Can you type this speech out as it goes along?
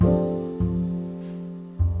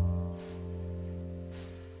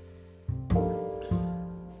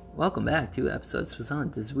Welcome back to episode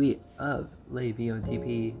 60 this week of Lay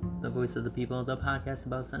VOTP, the voice of the people, the podcast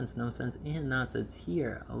about sense, no sense, and nonsense.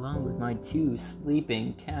 Here, along with my two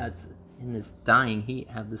sleeping cats in this dying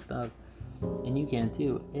heat, have the stuff, and you can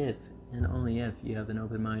too, if and only if you have an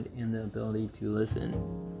open mind and the ability to listen.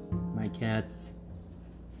 My cats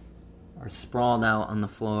are sprawled out on the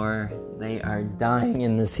floor. They are dying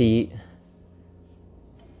in this heat,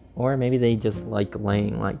 or maybe they just like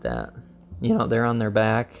laying like that. You know, they're on their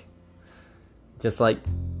back, just like,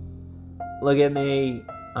 look at me,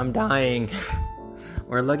 I'm dying.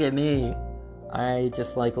 Or look at me, I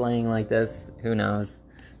just like laying like this. Who knows?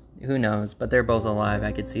 But they're both alive.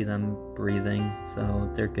 I could see them breathing,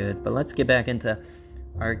 so they're good. But let's get back into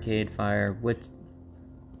Arcade Fire with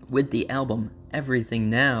the album Everything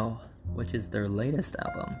Now, which is their latest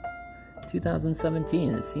album,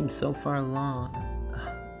 2017. It seems so far long.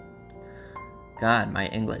 God, my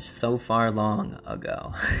English, so far long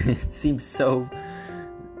ago. It seems so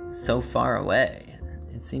far away.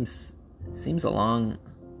 It seems a long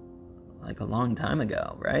time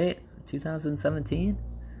ago, right? 2017?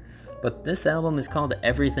 But this album is called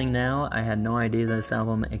Everything Now. I had no idea this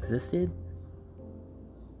album existed.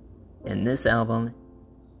 And this album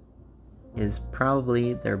is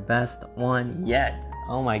probably their best one yet.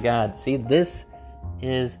 Oh my God. See, this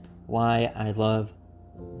is why I love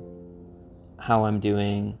how I'm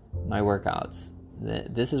doing my workouts.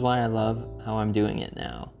 This is why I love how I'm doing it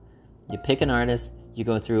now. You pick an artist, you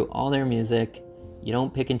go through all their music, you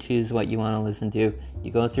don't pick and choose what you want to listen to,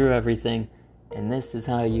 you go through everything, and this is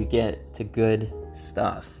how you get to good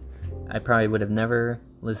stuff. I probably would have never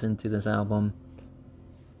listened to this album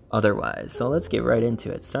otherwise. So let's get right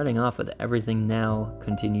into it. Starting off with Everything Now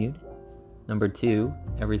Continued. Number 2,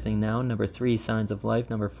 Everything Now. Number 3, Signs of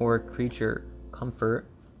Life. Number 4, Creature Comfort.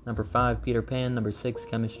 Number 5, Peter Pan. Number 6,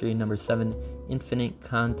 Chemistry. Number 7, Infinite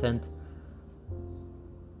Content.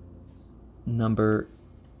 Number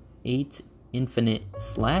 8,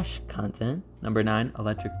 Infinite/Content. Number 9,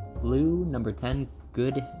 Electric Blue. Number 10,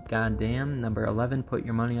 Good Goddamn. Number 11, Put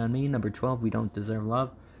Your Money on Me. Number 12, We Don't Deserve Love.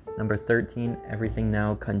 Number 13, Everything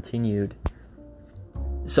Now Continued.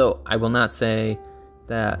 So I will not say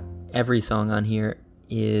that every song on here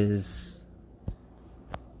is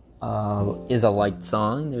a liked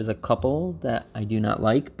song. There's a couple that I do not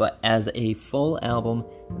like, but as a full album,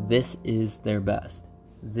 this is their best.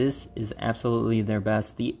 This is absolutely their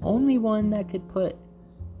best. The only one that could put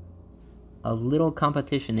a little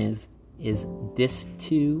competition is Disc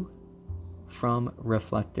 2 from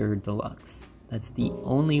Reflector Deluxe. That's the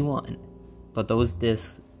only one. But those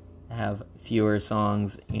discs have fewer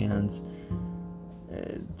songs, and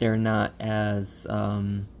they're not as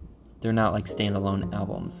they're not like standalone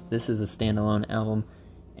albums. This is a standalone album,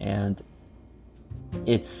 and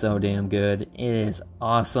it's so damn good. It is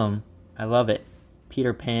awesome. I love it.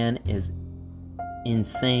 Peter Pan is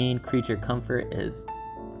insane. Creature Comfort is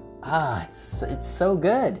it's so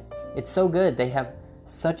good. It's so good. They have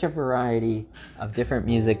such a variety of different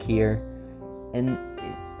music here, and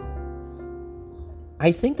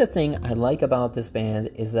I think the thing I like about this band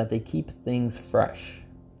is that they keep things fresh.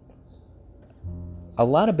 A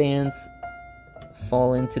lot of bands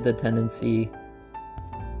fall into the tendency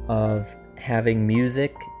of having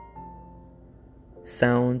music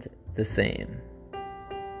sound the same.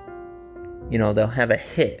 You know, they'll have a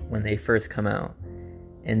hit when they first come out,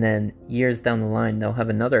 and then years down the line they'll have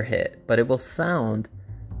another hit, but it will sound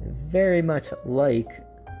very much like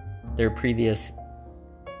their previous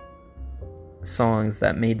songs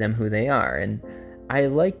that made them who they are. And I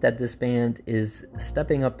like that this band is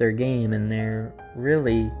stepping up their game, and they're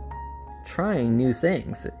really trying new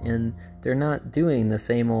things, and they're not doing the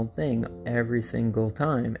same old thing every single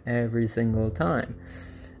time.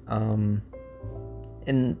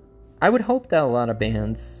 And I would hope a lot of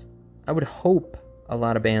bands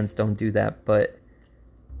don't do that, but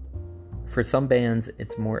for some bands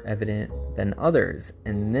it's more evident than others,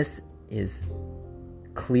 and this is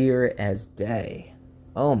clear as day.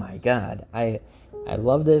 Oh my God, I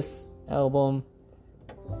love this album.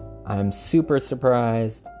 I'm super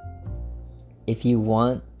surprised. If you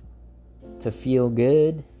want to feel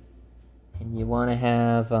good and you want to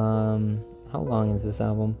have how long is this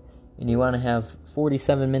album? And you want to have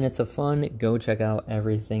 47 minutes of fun, go check out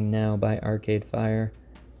Everything Now by Arcade Fire.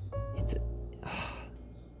 It's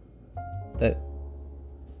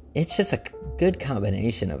just a good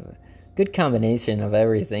combination of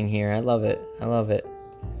everything here. I love it.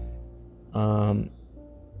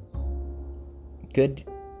 Good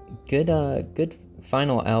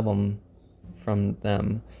final album from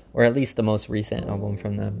them, or at least the most recent album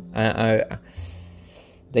from them.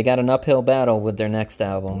 they got an uphill battle with their next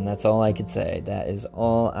album. That's all I could say. That is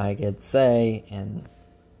all I could say. And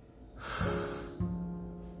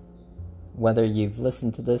whether you've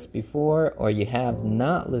listened to this before or you have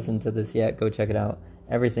not listened to this yet, go check it out.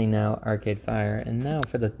 Everything Now, Arcade Fire. And now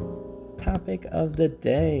for the topic of the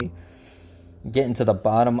day. Getting to the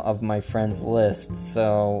bottom of my friend's list,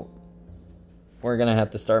 so we're gonna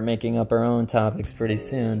have to start making up our own topics pretty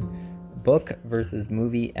soon. Book versus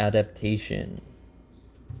movie adaptation.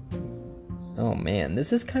 Oh man,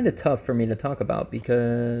 this is kind of tough for me to talk about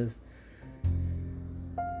because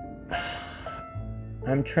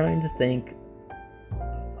I'm trying to think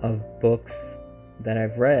of books that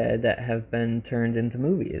I've read that have been turned into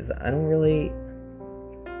movies. I don't really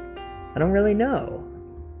know.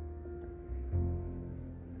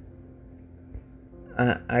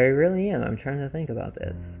 I really am. I'm trying to think about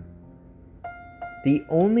this. The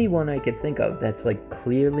only one I could think of that's like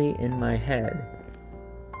clearly in my head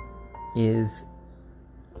is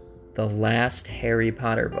the last Harry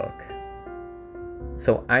Potter book.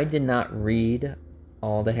 So I did not read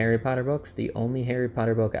all the Harry Potter books. The only Harry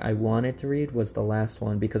Potter book I wanted to read was the last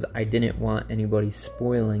one because I didn't want anybody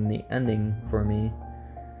spoiling the ending for me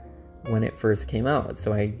when it first came out.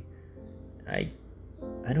 So I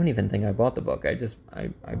don't even think I bought the book. I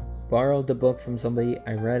borrowed the book from somebody.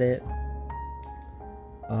 I read it.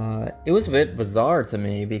 It was a bit bizarre to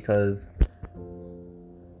me because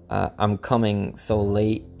I'm coming so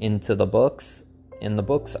late into the books, and the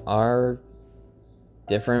books are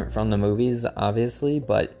different from the movies, obviously,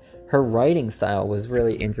 but her writing style was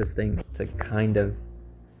really interesting to kind of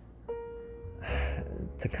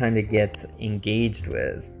get engaged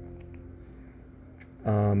with.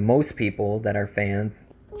 Most people that are fans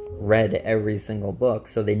read every single book,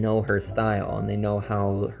 so they know her style and they know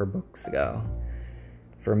how her books go.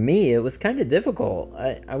 For me, it was kind of difficult.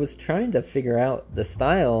 I was trying to figure out the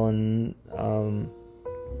style, and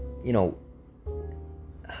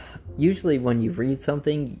usually when you read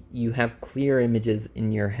something, you have clear images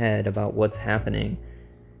in your head about what's happening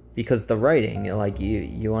because the writing, like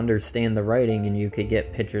you understand the writing and you could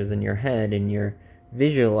get pictures in your head and you're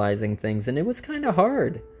visualizing things, and it was kind of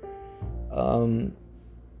hard.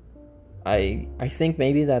 I think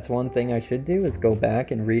maybe that's one thing I should do is go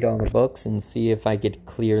back and read all the books and see if I could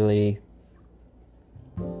clearly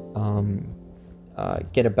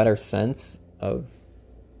get a better sense of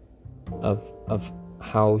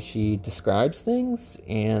how she describes things,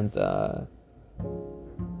 and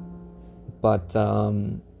but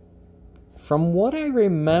from what I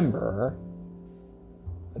remember,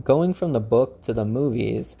 going from the book to the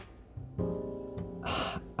movies,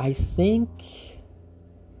 I think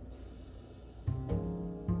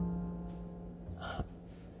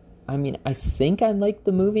I like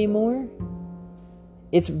the movie more.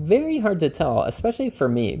 It's very hard to tell, especially for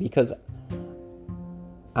me, because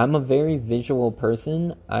I'm a very visual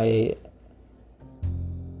person. I'm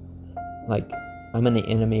an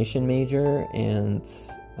animation major, and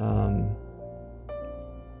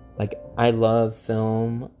I love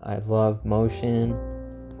film, I love motion,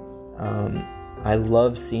 I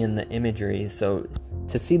love seeing the imagery, so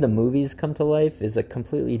to see the movies come to life is a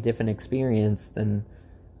completely different experience than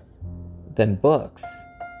books.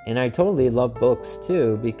 And I totally love books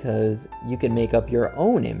too, because you can make up your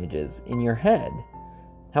own images in your head.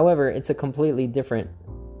 However, it's a completely different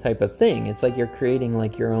type of thing. It's like you're creating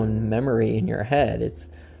like your own memory in your head. It's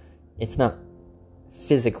not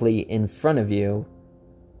physically in front of you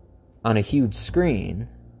on a huge screen,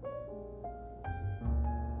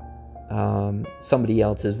 somebody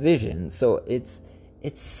else's vision. So it's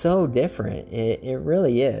so different. It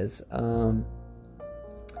really is.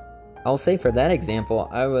 I'll say for that example,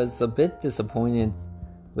 I was a bit disappointed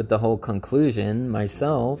with the whole conclusion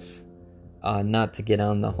myself. Not to get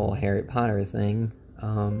on the whole Harry Potter thing,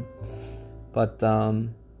 but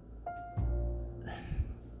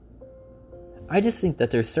I just think that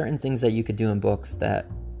there's certain things that you could do in books that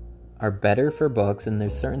are better for books, and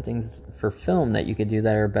there's certain things for film that you could do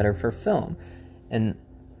that are better for film. And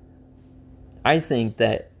I think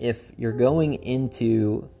that if you're going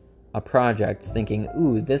into a project thinking,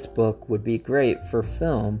 ooh, this book would be great for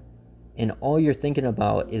film, and all you're thinking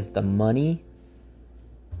about is the money,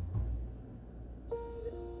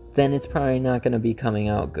 then it's probably not going to be coming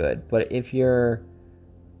out good. But if you're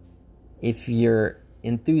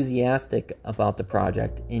enthusiastic about the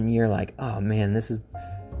project and you're like, oh man, this is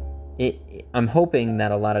it, I'm hoping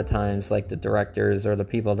that a lot of times, like the directors or the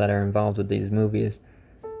people that are involved with these movies,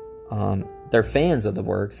 they're fans of the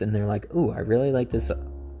works, and they're like, ooh, I really like this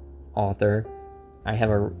author. I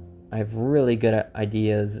have really good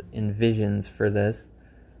ideas and visions for this,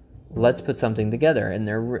 let's put something together. And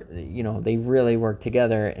they really work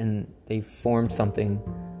together and they form something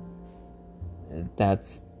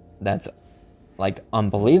that's like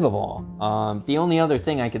unbelievable. The only other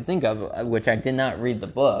thing I could think of, which I did not read the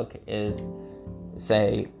book, is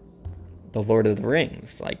say the Lord of the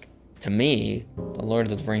Rings. Like, to me, the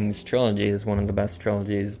Lord of the Rings trilogy is one of the best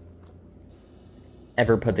trilogies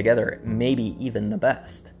ever put together, maybe even the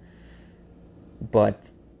best. But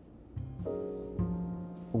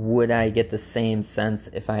would I get the same sense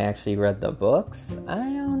if I actually read the books? I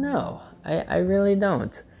don't know. I really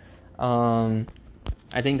don't.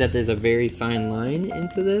 I think that there's a very fine line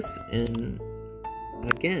into this, and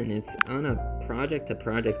again, it's on a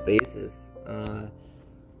project-to-project basis.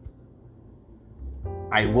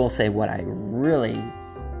 I will say what I really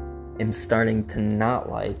am starting to not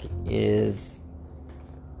like is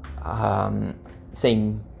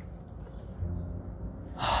saying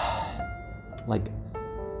like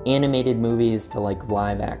animated movies to like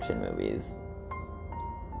live action movies.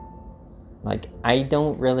 Like, I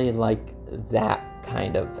don't really like that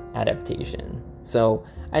kind of adaptation. So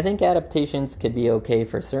I think adaptations could be okay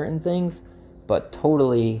for certain things, but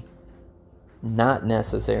totally not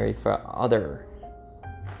necessary for other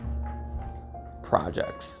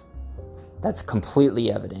projects. That's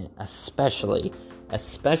completely evident, especially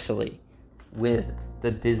with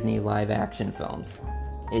the Disney live action films.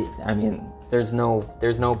 There's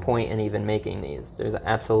no point in even making these. There's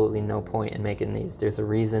absolutely no point in making these. There's a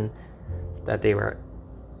reason that they were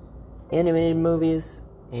animated movies,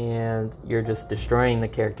 and you're just destroying the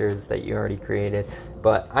characters that you already created.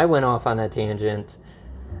 But I went off on a tangent.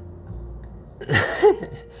 When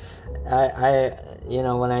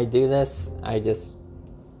I do this, I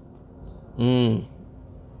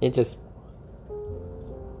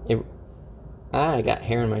got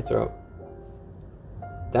hair in my throat.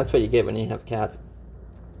 That's what you get when you have cats.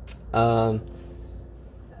 That's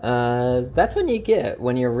what you get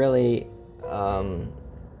when you're really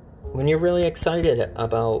excited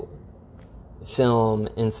about film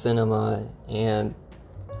and cinema and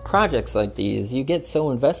projects like these. You get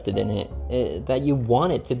so invested in it that you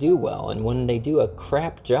want it to do well, and when they do a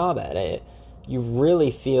crap job at it, you really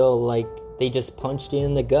feel like they just punched you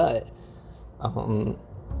in the gut.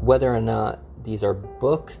 Whether or not these are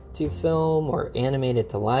book to film or animated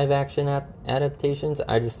to live action adaptations,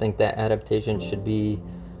 I just think that adaptation should be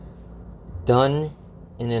done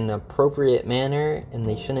in an appropriate manner, and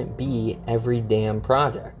they shouldn't be every damn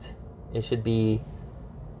project. They should be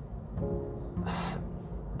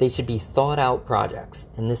thought out projects.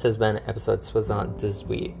 And this has been episode Soissons this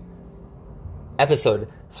week.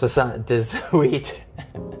 Episode Soissons this week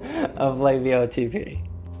of Live VOTP.